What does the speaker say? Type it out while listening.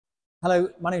Hello,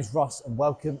 my name is Ross and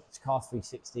welcome to Car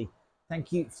 360.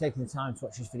 Thank you for taking the time to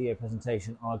watch this video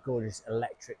presentation on our gorgeous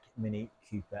electric Mini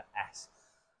Cooper S.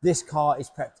 This car is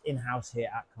prepped in-house here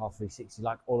at Car 360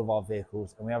 like all of our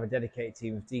vehicles, and we have a dedicated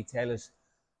team of detailers,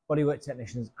 bodywork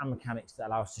technicians and mechanics that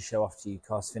allow us to show off to you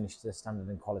cars finished to the standard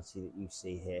and quality that you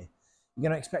see here. You're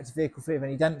going to expect a vehicle free of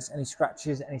any dents, any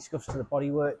scratches, any scuffs to the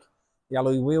bodywork, the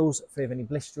alloy wheels free of any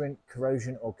blistering,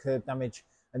 corrosion or curb damage,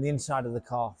 and the inside of the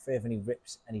car free of any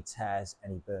rips, any tears,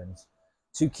 any burns.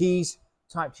 2 keys,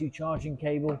 Type 2 charging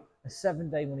cable, a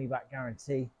 7-day money-back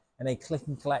guarantee, and a click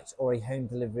and collect or a home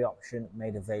delivery option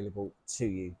made available to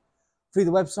you. Through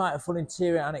the website, a full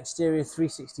interior and exterior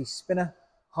 360 spinner,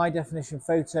 high-definition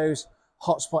photos,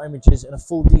 hotspot images, and a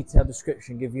full detailed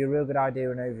description give you a real good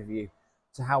idea and overview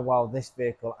to how well this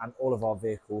vehicle and all of our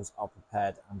vehicles are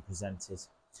prepared and presented.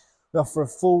 We offer a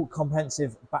full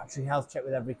comprehensive battery health check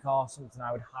with every car, something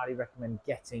I would highly recommend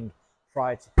getting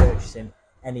prior to purchasing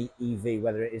any EV,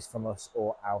 whether it is from us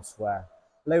or elsewhere.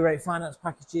 Low rate finance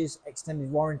packages, extended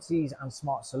warranties and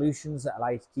smart solutions that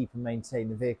allow you to keep and maintain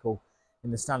the vehicle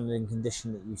in the standard and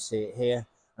condition that you see it here.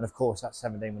 And of course that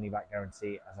 7-day money back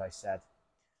guarantee, as I said.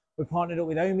 We're partnered up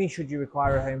with OMI. Should you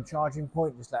require a home charging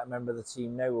point, just let a member of the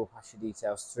team know. We'll pass your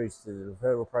details through to the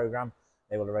referral program.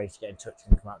 They will arrange to get in touch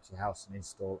and come out to your house and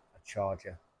install a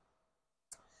charger.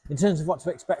 In terms of what to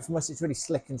expect from us, it's really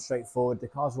slick and straightforward. The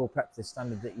cars are all prepped to the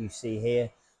standard that you see here.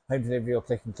 Home delivery or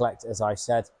click and collect, as I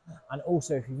said. And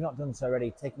also, if you've not done so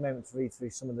already, take a moment to read through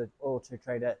some of the Auto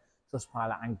Trader,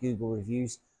 Trustpilot and Google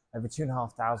reviews. Over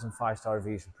 2,500 5-star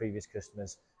reviews from previous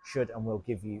customers should and will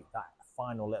give you that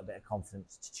final little bit of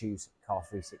confidence to choose Car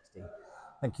 360.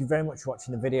 Thank you very much for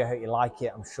watching the video. I hope you like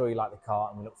it. I'm sure you like the car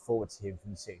and we look forward to hearing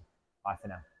from you soon. Bye for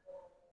now.